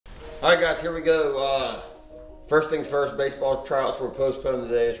All right, guys, here we go. First things first, baseball tryouts were postponed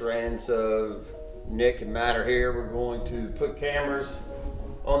today. It's raining, so Nick and Matt are here. We're going to put cameras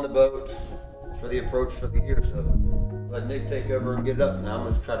on the boat for the approach for the year. So let Nick take over and get it up. Now I'm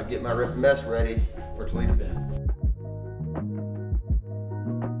going to try to get my mess ready for Toledo Bend.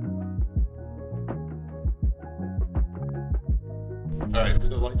 All right,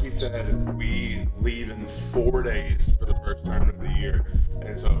 so like you said, we leave in 4 days for the first time of the year.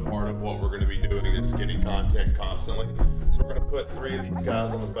 And so part of what we're going to be doing is getting content constantly. So we're going to put 3 of these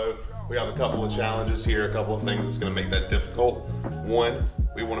guys on the boat. We have a couple of challenges here, a couple of things that's going to make that difficult. One,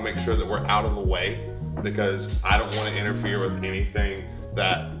 we want to make sure that we're out of the way because I don't want to interfere with anything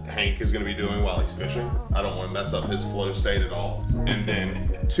that Hank is going to be doing while he's fishing. I don't want to mess up his flow state at all. And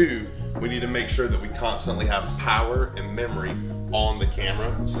then 2, we need to make sure that we constantly have power and memory on the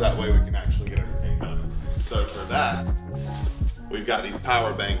camera so that way we can actually get everything done. So for that, we've got these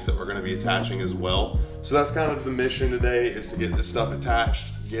power banks that we're going to be attaching as well. So that's kind of the mission today, is to get this stuff attached,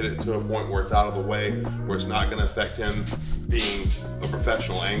 get it to a point where it's out of the way, where it's not going to affect him being a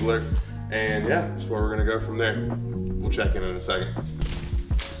professional angler. And yeah, that's where we're going to go from there. We'll check in a second.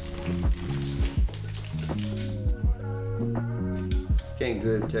 Can't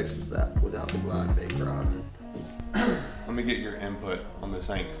go to Texas without the glide bait rod. Let me get your input on this,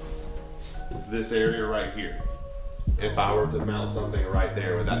 Hank. This area right here, if I were to mount something right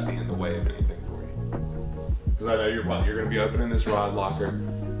there, would that be in the way of anything for you? Because I know you're going to be opening this rod locker.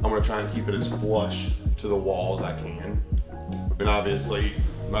 I'm going to try and keep it as flush to the wall as I can. And obviously,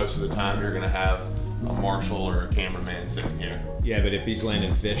 most of the time you're going to have a marshal or a cameraman sitting here. Yeah, but if he's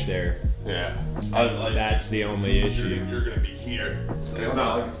landing fish there, yeah, that's the only issue. You're going to be here. And it's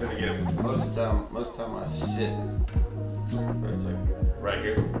not like it's going to get him. Most of the time I sit right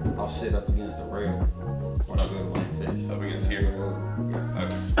here. I'll sit up against the rail when I go to land fish. Up against here. Yeah.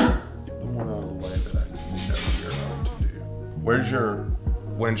 Okay. Get the one out of the way that I know you're going to do. Where's your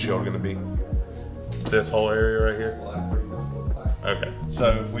windshield going to be? This whole area right here? Well, I pretty much look like. Okay.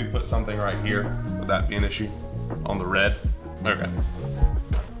 So if we put something right here, would that be an issue? On the red? Okay.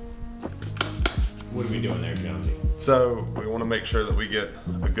 What are we doing there, Jonesy? So we want to make sure that we get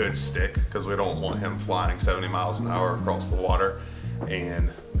a good stick because we don't want him flying 70 miles an hour across the water and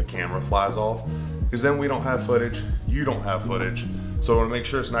the camera flies off, because then we don't have footage, you don't have footage. So I want to make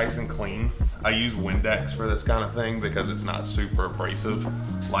sure it's nice and clean. I use Windex for this kind of thing because it's not super abrasive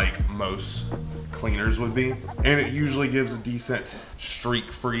like most cleaners would be. And it usually gives a decent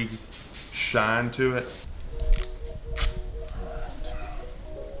streak-free shine to it.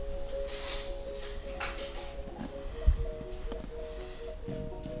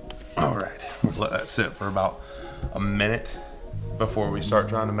 All right, we'll let that sit for about a minute before we start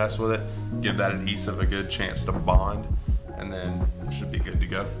trying to mess with it. Give that adhesive a good chance to bond, and then it should be good to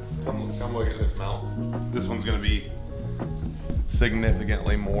go. Come look at this mount. This one's gonna be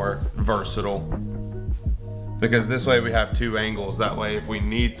significantly more versatile because this way we have 2 angles. That way if we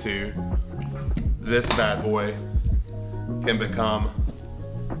need to, this bad boy can become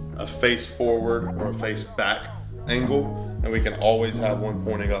a face forward or a face back angle, and we can always have one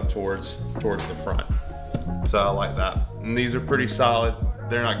pointing up towards the front. So I like that. And these are pretty solid.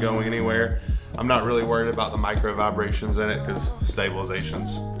 They're not going anywhere. I'm not really worried about the micro vibrations in it because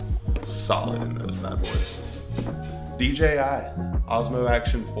stabilization's solid in those bad boys. DJI Osmo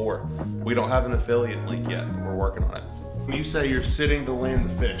Action 4. We don't have an affiliate link yet, but we're working on it. When you say you're sitting to land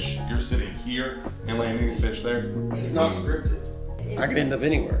the fish, you're sitting here and landing the fish there? It's not scripted. I could end up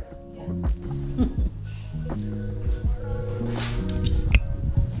anywhere.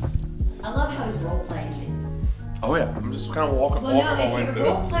 I love how he's role playing. Oh yeah, I'm just kind of walking Well, my way no, if through you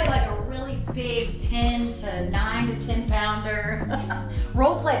it. role play like a really big 10 to 9 to 10 pounder,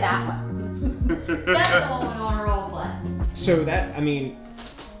 role play that one. That's the one we want to role play. So that, I mean,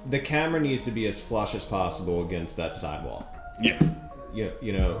 the camera needs to be as flush as possible against that sidewall. Yeah.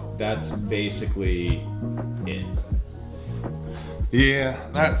 You know, that's basically it. Yeah,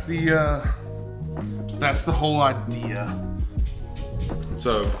 that's the whole idea.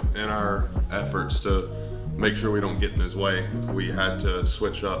 So in our efforts to make sure we don't get in his way, we had to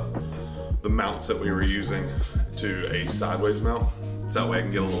switch up the mounts that we were using to a sideways mount. So that way I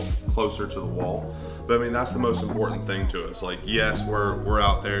can get a little closer to the wall. But I mean, that's the most important thing to us. Like, yes, we're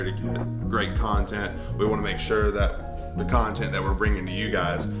out there to get great content. We want to make sure that the content that we're bringing to you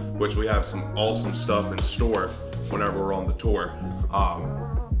guys, which we have some awesome stuff in store whenever we're on the tour.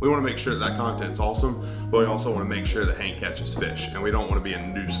 We want to make sure that content's awesome, but we also want to make sure that Hank catches fish, and we don't want to be a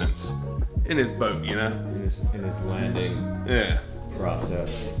nuisance in his boat, you know? In his landing Yeah. process.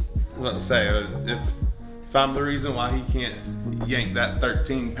 I was about to say, if If I'm the reason why he can't yank that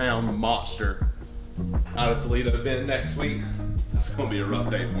 13-pound monster out of Toledo Bend next week, that's gonna be a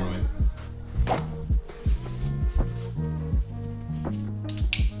rough day for me.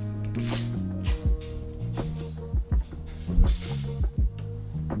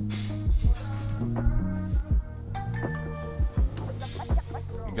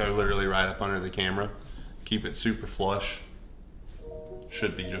 Go literally right up under the camera. Keep it super flush.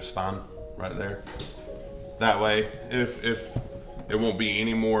 Should be just fine right there. That way, if it won't be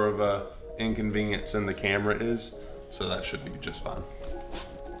any more of a inconvenience than the camera is, so that should be just fine.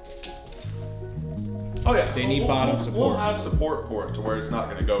 Oh yeah, They need bottom support. We'll have support for it to where it's not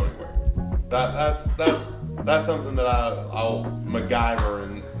going to go anywhere. That's something that I'll MacGyver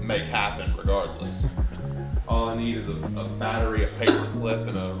and make happen regardless. All I need is a battery, a paper clip,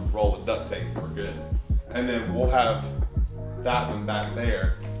 and a roll of duct tape. We're good. And then we'll have that one back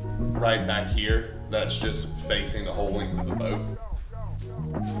there, right back here. That's just facing the whole length of the boat.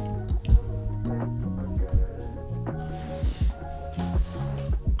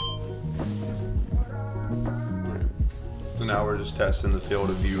 So now we're just testing the field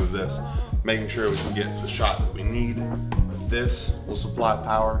of view of this, making sure we can get the shot that we need. This will supply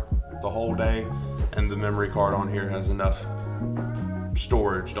power the whole day, and the memory card on here has enough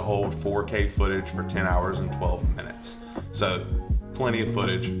storage to hold 4K footage for 10 hours and 12 minutes. So plenty of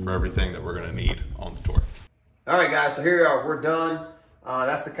footage for everything that we're gonna need on the tour. All right, guys, so here we are, we're done.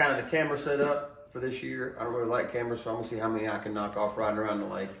 That's the kind of the camera setup for this year. I don't really like cameras, so I'm gonna see how many I can knock off riding around the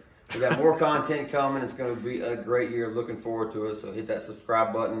lake. We got more content coming. It's gonna be a great year. Looking forward to it. So hit that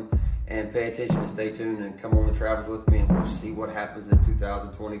subscribe button and pay attention and stay tuned and come on the travels with me, and we'll see what happens in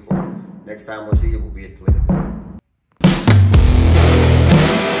 2024. Next time we'll see you, we'll be at Toledo Bend.